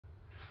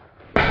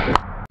What's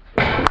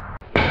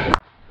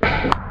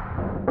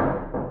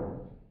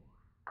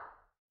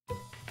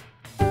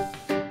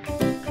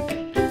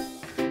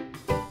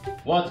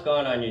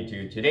going on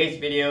YouTube? Today's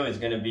video is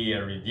going to be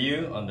a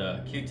review on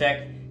the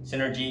Cuetec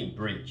Cynergy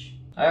breech.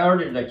 I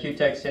ordered the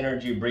Cuetec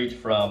Cynergy breech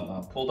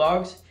from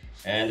Bulldogs,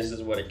 and this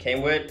is what it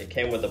came with. It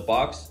came with a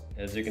box.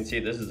 As you can see,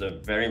 this is a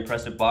very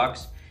impressive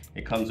box.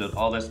 It comes with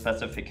all the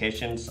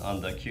specifications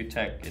on the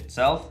Cuetec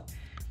itself,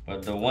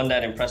 but the one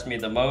that impressed me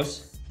the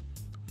most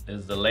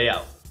is the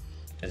layout.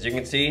 As you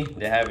can see,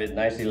 they have it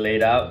nicely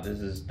laid out.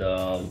 This is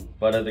the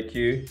butt of the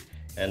cue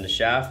and the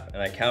shaft,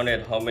 and I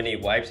counted how many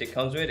wipes it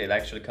comes with. It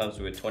actually comes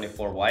with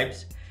 24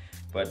 wipes,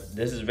 but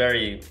this is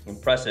very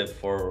impressive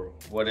for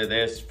what it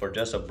is for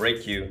just a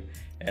brake cue,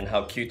 and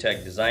how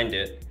Cuetec designed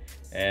it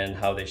and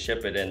how they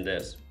ship it in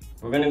this.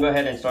 We're gonna go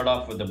ahead and start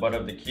off with the butt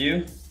of the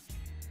cue.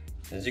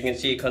 As you can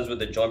see, it comes with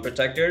the joint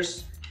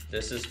protectors.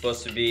 This is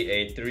supposed to be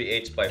a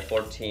 3/8 by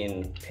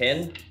 14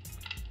 pin.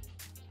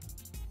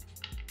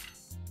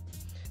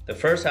 The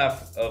first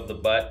half of the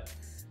butt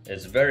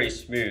is very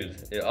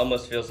smooth. It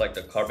almost feels like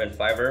the carbon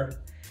fiber,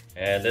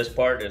 and this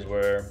part is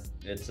where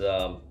it's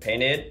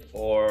painted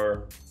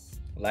or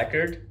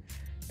lacquered,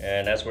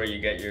 and that's where you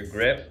get your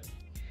grip.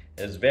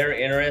 It's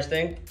very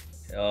interesting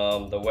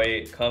the way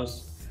it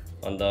comes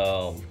on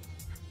the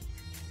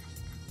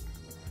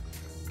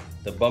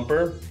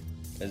bumper.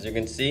 As you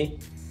can see,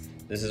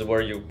 this is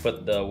where you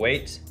put the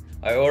weight.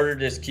 I ordered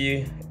this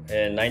cue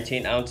in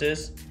 19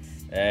 ounces,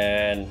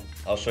 and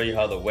I'll show you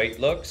how the weight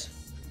looks.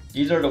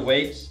 These are the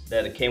weights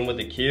that it came with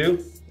the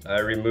cue. I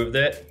removed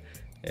it.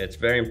 It's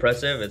very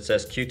impressive. It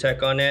says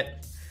Cuetec on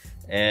it,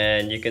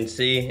 and you can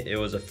see it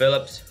was a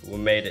Phillips, who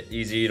made it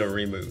easy to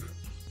remove.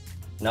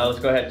 Now let's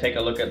go ahead and take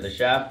a look at the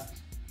shaft.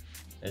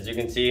 As you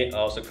can see, it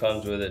also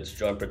comes with its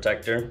joint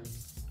protector.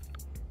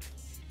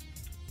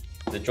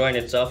 The joint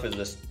itself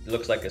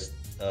looks like a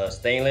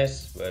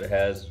stainless, but it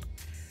has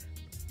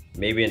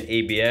maybe an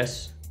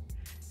ABS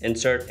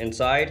insert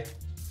inside.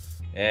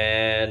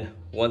 And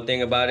one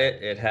thing about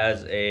it, it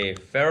has a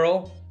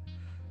ferrule.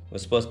 It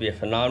was supposed to be a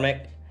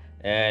phenolic,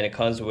 and it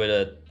comes with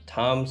a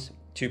Tom's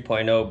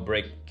 2.0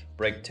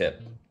 brake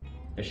tip.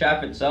 The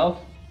shaft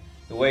itself,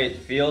 the way it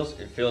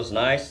feels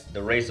nice.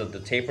 The raise of the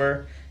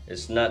taper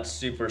is not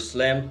super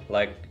slim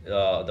like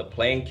the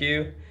plain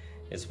cue.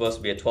 It's supposed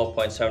to be a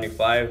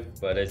 12.75,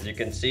 but as you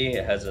can see,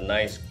 it has a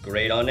nice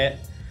grade on it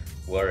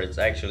where it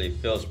actually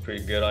feels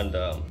pretty good on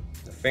the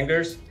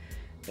fingers.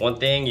 One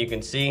thing you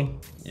can see,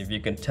 if you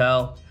can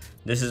tell,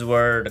 this is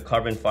where the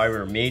carbon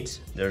fiber meets.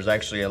 There's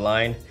actually a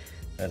line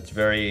that's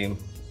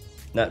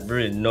not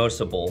really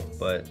noticeable,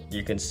 but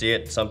you can see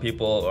it. Some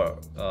people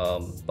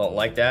don't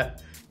like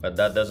that, but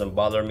that doesn't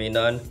bother me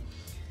none.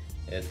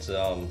 It's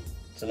a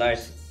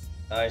nice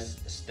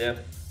stiff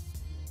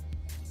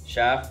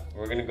shaft.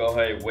 We're gonna go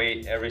ahead and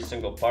weigh every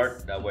single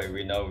part. That way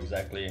we know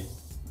exactly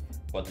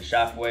what the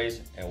shaft weighs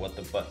and what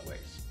the butt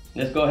weighs.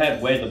 Let's go ahead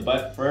and weigh the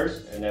butt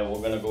first, and then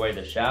we're gonna go weigh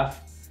the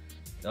shaft.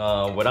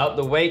 Without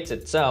the weights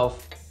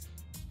itself,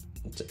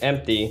 it's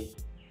empty.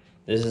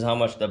 This is how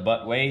much the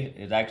butt weighs.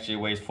 It actually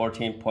weighs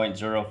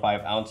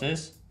 14.05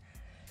 ounces.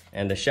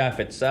 And the shaft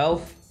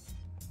itself,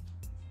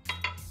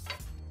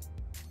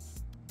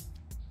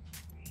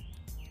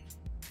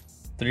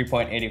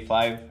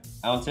 .85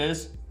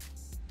 ounces.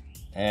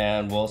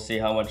 And we'll see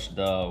how much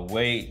the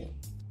weight,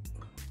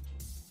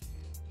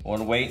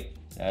 one weight,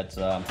 that's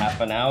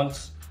half an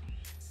ounce.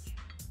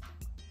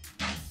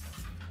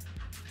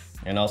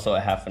 And also a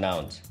half an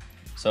ounce.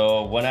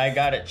 So when I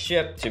got it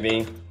shipped to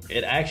me,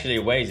 it actually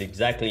weighs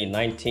exactly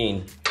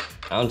 19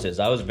 ounces.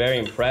 I was very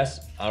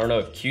impressed. I don't know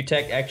if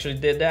Cuetec actually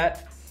did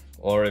that,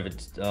 or if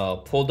it's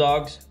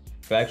Bulldogs,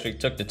 who actually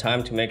took the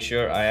time to make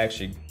sure I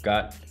actually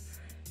got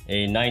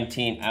a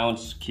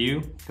 19-ounce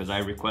cue, because I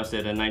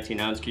requested a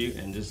 19-ounce cue,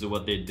 and this is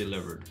what they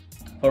delivered.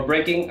 For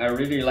braking, I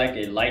really like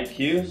a light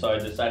cue, so I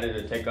decided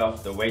to take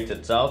off the weight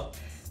itself.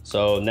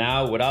 So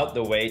now, without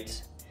the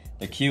weight,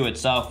 the cue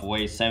itself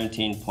weighs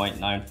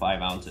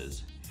 17.95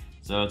 ounces.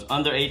 So it's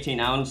under 18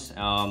 ounce.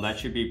 That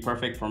should be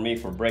perfect for me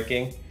for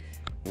braking.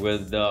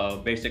 With the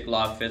basic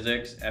law of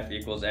physics, F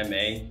equals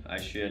ma, I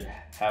should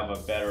have a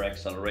better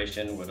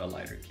acceleration with a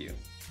lighter cue.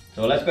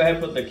 So let's go ahead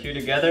and put the cue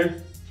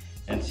together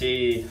and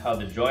see how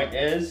the joint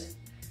is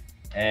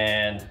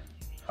and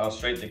how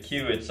straight the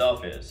cue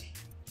itself is.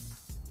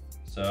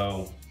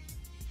 So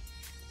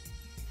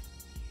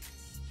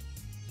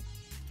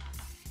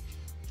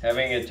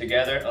having it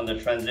together on the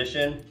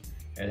transition,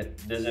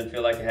 it doesn't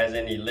feel like it has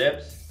any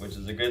lips, which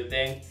is a good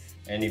thing.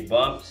 Any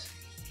bumps,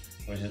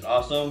 which is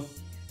awesome.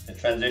 The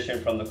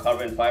transition from the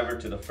carbon fiber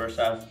to the first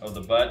half of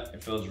the butt,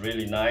 it feels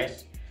really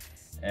nice.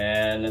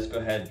 And let's go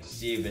ahead and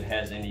see if it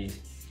has any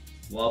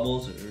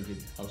wobbles or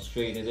how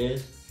straight it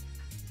is.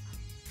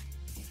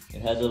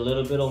 It has a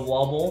little bit of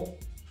wobble.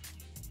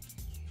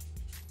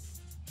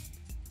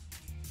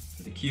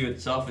 The cue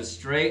itself is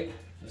straight.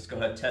 Let's go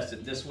ahead and test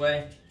it this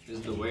way. This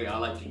is the way I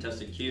like to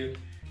test a cue,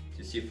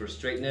 to see for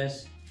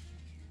straightness.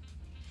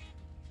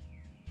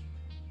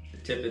 The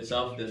tip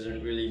itself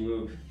doesn't really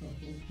move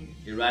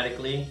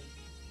erratically.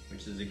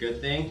 which is a good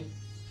thing.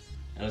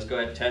 And let's go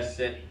ahead and test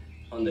it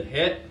on the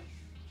hit,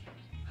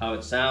 how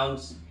it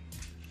sounds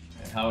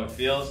and how it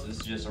feels. This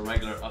is just a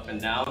regular up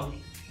and down.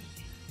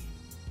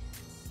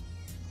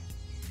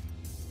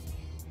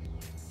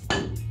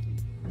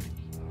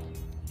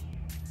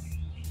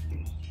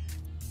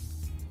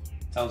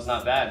 Sounds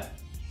not bad.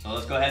 So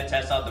let's go ahead and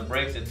test out the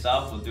brakes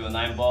itself. We'll do a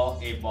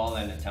 9-ball, 8-ball,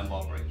 and a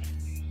 10-ball brake.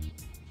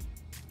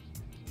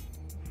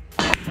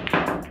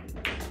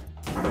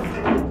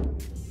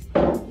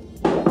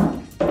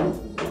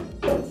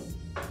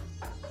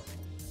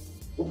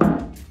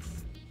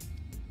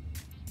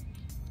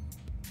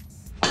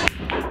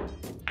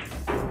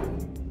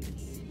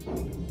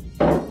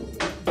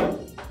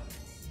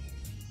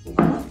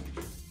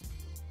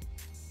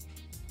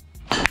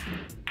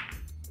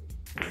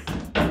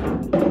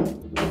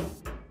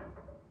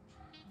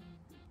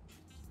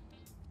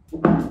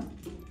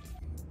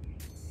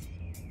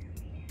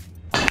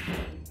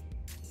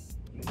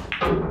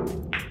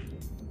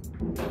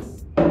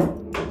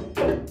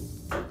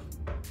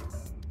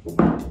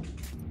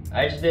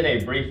 I just did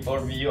a brief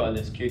overview on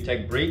this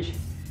Cuetec breech.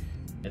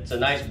 It's a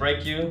nice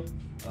brake cue,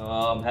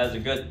 has a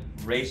good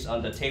race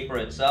on the taper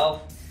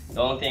itself.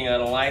 The only thing I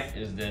don't like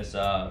is this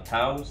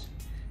towns.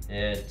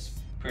 It's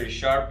pretty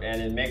sharp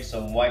and it makes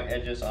some white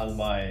edges on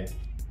my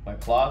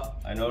cloth.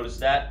 I noticed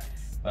that,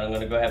 but I'm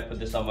gonna go ahead and put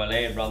this on my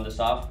lathe and round this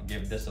off,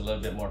 give this a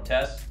little bit more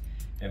test.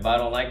 If I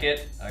don't like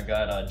it, I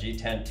got a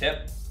G10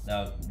 tip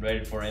now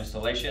ready for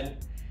installation.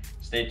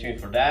 Stay tuned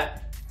for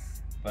that.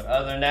 But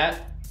other than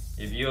that,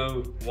 if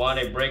you want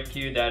a brake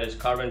cue that is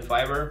carbon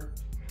fiber,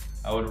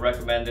 I would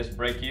recommend this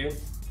brake cue.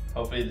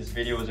 Hopefully this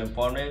video was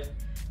informative.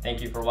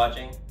 Thank you for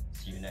watching.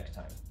 See you next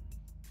time.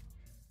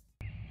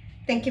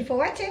 Thank you for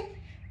watching.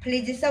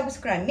 Please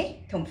subscribe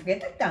me. Don't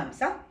forget the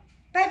thumbs up.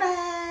 Bye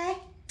bye.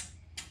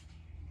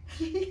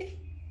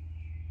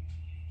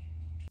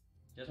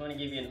 Just want to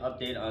give you an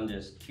update on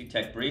this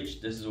Cuetec breech.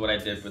 This is what I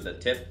did with the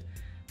tip.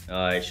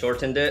 I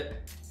shortened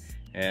it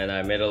and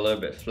I made it a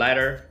little bit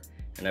flatter.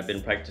 And I've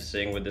been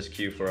practicing with this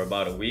cue for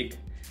about a week.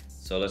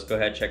 So let's go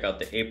ahead and check out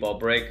the 8-ball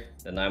brake,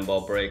 the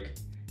 9-ball brake,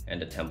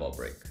 and the 10-ball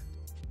brake.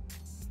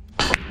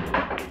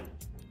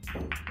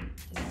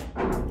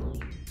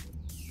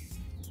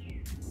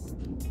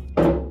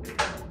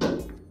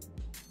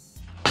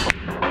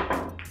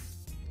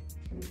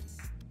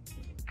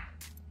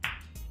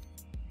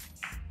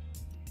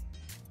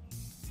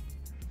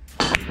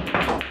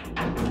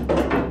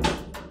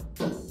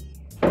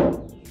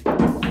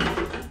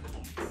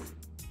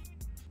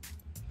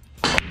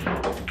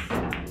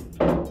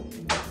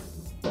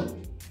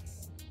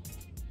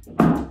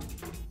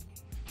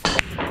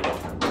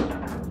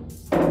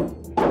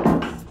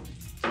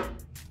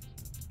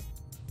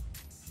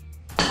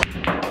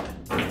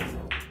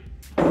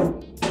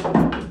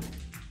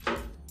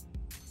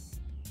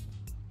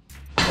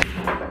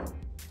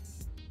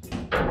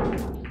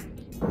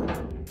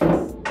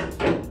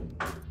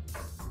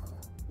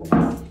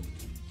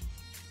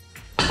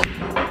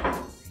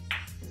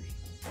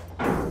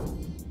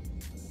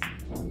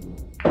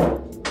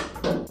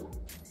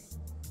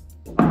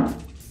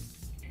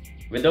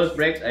 With those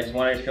brakes, I just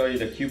wanted to show you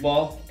the cue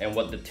ball and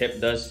what the tip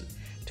does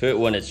to it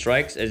when it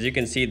strikes. As you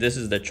can see, this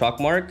is the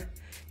chalk mark.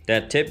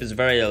 That tip is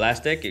very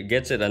elastic. It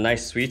gets it a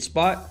nice sweet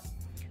spot.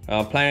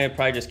 I'm planning to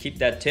probably just keep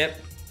that tip.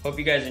 Hope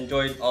you guys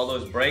enjoyed all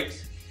those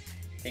brakes.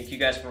 Thank you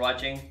guys for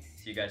watching.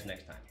 See you guys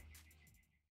next time.